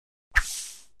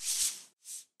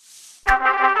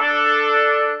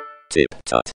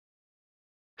TipTut.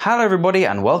 Hello everybody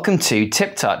and welcome to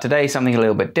TipTut. Today something a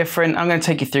little bit different. I'm going to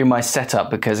take you through my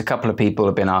setup because a couple of people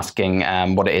have been asking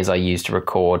what it is I use to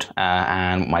record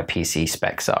and what my PC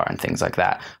specs are and things like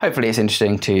that. Hopefully it's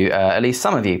interesting to at least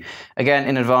some of you. Again,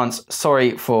 in advance,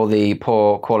 sorry for the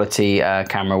poor quality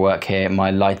camera work here.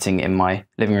 My lighting in my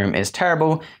living room is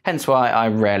terrible, hence why I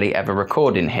rarely ever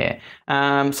record in here.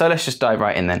 So let's just dive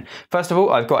right in then. First of all,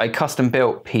 I've got a custom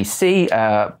built PC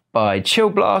by Chill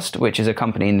Blast, which is a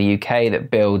company in the UK that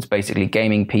builds basically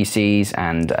gaming PCs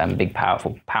and big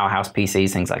powerful powerhouse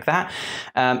PCs, things like that.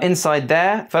 Inside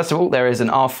there, first of all, there is an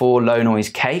R4 low noise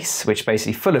case, which is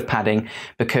basically full of padding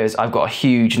because I've got a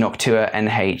huge Noctua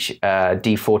NH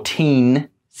D14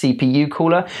 CPU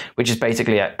cooler, which is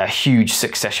basically a huge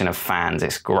succession of fans.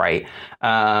 It's great.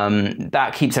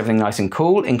 That keeps everything nice and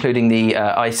cool, including the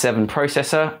i7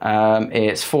 processor.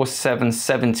 It's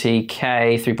 4770K,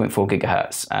 3.4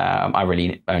 gigahertz. I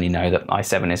really only know that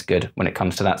i7 is good when it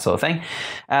comes to that sort of thing.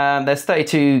 There's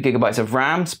 32 gigabytes of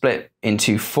RAM split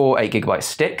into 4 8GB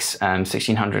sticks,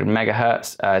 1600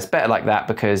 megahertz. It's better like that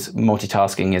because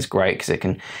multitasking is great because it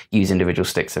can use individual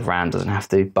sticks of RAM, doesn't have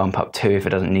to bump up 2 if it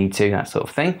doesn't need to, that sort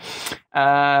of thing.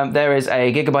 There is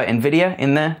a gigabyte NVIDIA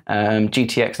in there,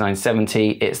 GTX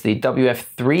 970. It's the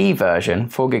WF3 version,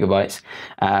 4 gigabytes,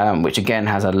 which again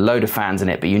has a load of fans in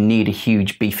it, but you need a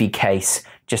huge beefy case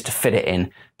just to fit it in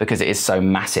because it is so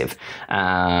massive.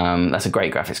 That's a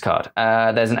great graphics card.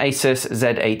 There's an Asus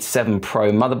Z87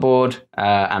 Pro motherboard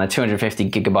and a 250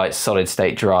 gigabyte solid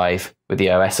state drive with the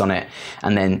OS on it,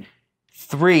 and then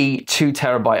 3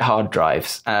 2TB hard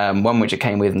drives, one which it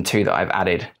came with and 2 that I've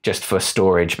added just for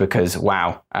storage because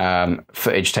wow,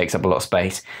 footage takes up a lot of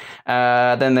space.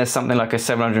 Then there's something like a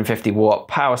 750 watt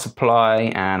power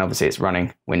supply, and obviously it's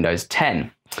running Windows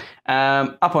 10.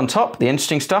 Up on top, the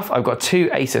interesting stuff, I've got 2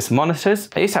 Asus monitors.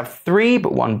 I used to have 3,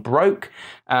 but one broke.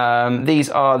 These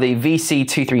are the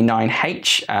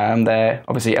VC239H. They're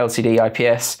obviously LCD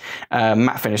IPS,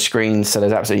 matte finish screens, so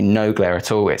there's absolutely no glare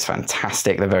at all. It's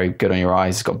fantastic. They're very good on your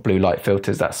eyes. It's got blue light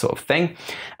filters, that sort of thing.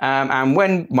 And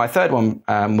when my third one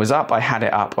was up, I had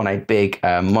it up on a big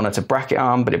monitor bracket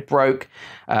arm, but it broke.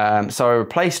 So I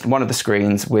replaced one of the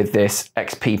screens with this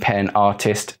XP Pen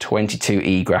Artist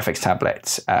 22E graphics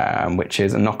tablet, which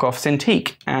is a knockoff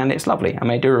Cintiq, and it's lovely. I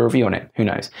may do a review on it, who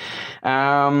knows.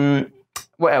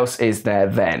 What else is there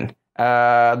then?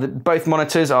 Both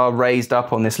monitors are raised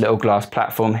up on this little glass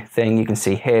platform thing you can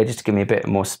see here, just to give me a bit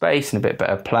more space and a bit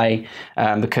better play,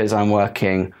 because I'm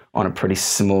working on a pretty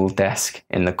small desk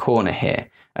in the corner here.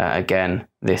 Again,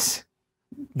 this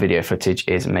video footage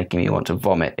is making me want to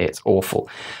vomit. It's awful.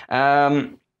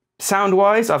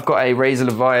 Sound-wise, I've got a Razer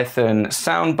Leviathan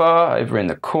soundbar over in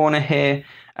the corner here.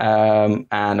 And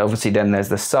obviously then there's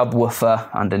the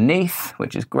subwoofer underneath,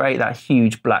 which is great, that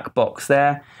huge black box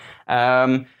there.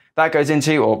 That goes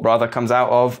into, or rather comes out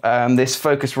of, this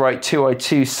Focusrite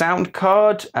 2i2 sound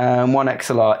card, one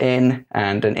XLR in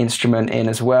and an instrument in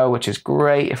as well, which is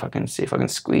great. If I can see if I can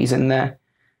squeeze in there.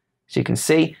 So you can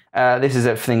see, this is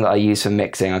a thing that I use for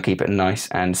mixing. I'll keep it nice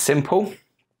and simple.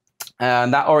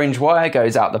 That orange wire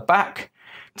goes out the back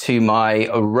to my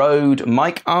Rode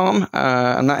mic arm,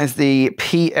 and that is the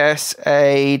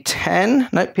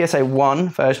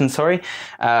PSA1 version, sorry.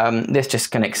 This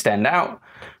just can extend out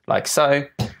like so,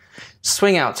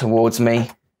 swing out towards me,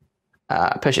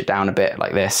 push it down a bit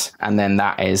like this, and then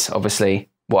that is obviously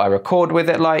what I record with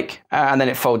it like, and then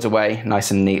it folds away nice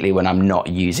and neatly when I'm not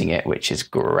using it, which is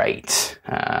great.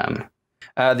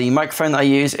 The microphone that I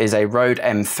use is a Rode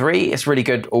M3. It's really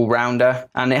good all-rounder,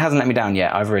 and it hasn't let me down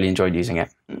yet. I've really enjoyed using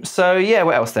it. So yeah,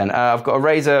 what else then? I've got a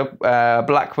Razer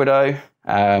Blackwidow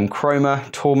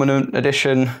Chroma Tournament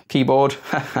Edition keyboard.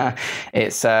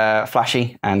 It's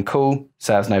flashy and cool,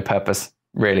 serves no purpose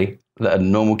really that a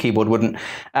normal keyboard wouldn't.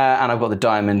 And I've got the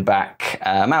Diamondback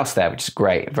mouse there, which is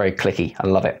great, very clicky. I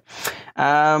love it.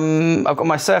 I've got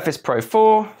my Surface Pro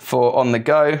 4 for on the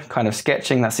go, kind of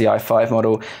sketching. That's the i5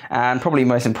 model. And probably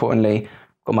most importantly,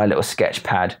 got my little sketch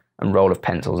pad and roll of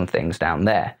pencils and things down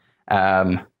there,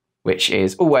 which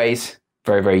is always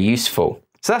very, very useful.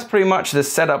 So that's pretty much the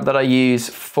setup that I use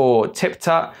for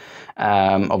TipTut.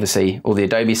 Obviously, all the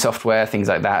Adobe software, things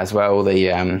like that as well, all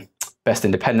the best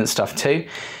independent stuff too.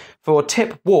 For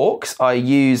tip walks, I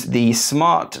use the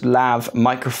Smart Lav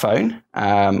microphone,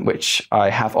 which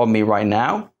I have on me right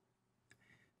now.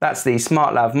 That's the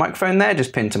Smart Lav microphone there,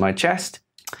 just pinned to my chest.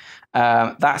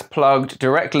 That's plugged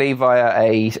directly via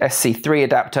a SC3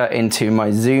 adapter into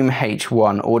my Zoom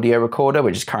H1 audio recorder,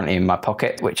 which is currently in my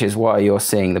pocket, which is why you're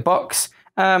seeing the box.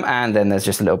 And then there's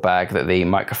just a little bag that the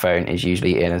microphone is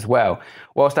usually in as well.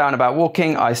 Whilst out and about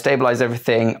walking, I stabilize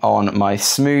everything on my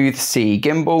Smooth C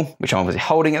gimbal, which I'm obviously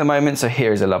holding at the moment. So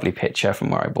here is a lovely picture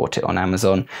from where I bought it on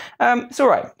Amazon. It's all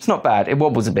right. It's not bad. It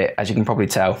wobbles a bit, as you can probably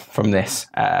tell from this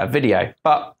video,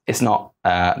 but it's not the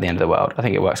end of the world. I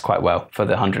think it works quite well for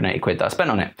the 180 quid that I spent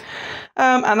on it.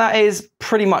 And that is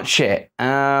pretty much it.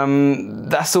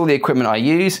 That's all the equipment I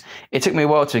use. It took me a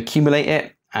while to accumulate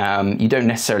it. You don't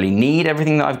necessarily need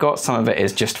everything that I've got. Some of it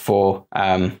is just for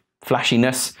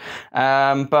flashiness.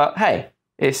 But hey,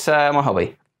 it's my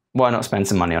hobby. Why not spend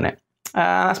some money on it?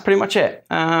 That's pretty much it.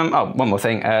 Oh, one more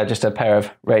thing. Just a pair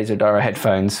of Razer Adaro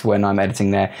headphones when I'm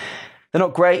editing there. They're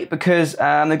not great because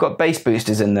they've got bass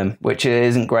boosters in them, which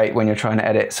isn't great when you're trying to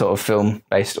edit sort of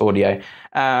film-based audio.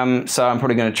 So I'm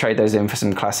probably going to trade those in for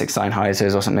some classic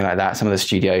Sennheisers or something like that, some of the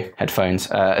studio headphones.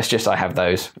 It's just I have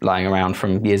those lying around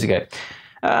from years ago.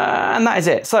 And that is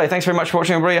it. So thanks very much for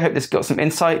watching, everybody. I hope this got some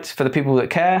insight for the people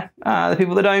that care. The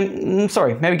people that don't,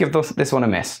 sorry, maybe give this one a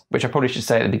miss, which I probably should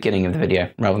say at the beginning of the video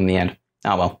rather than the end.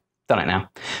 Oh well, done it now.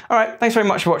 All right, thanks very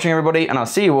much for watching, everybody, and I'll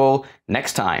see you all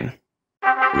next time.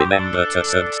 Remember to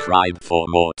subscribe for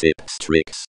more tips,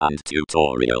 tricks, and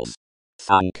tutorials.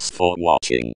 Thanks for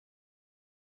watching.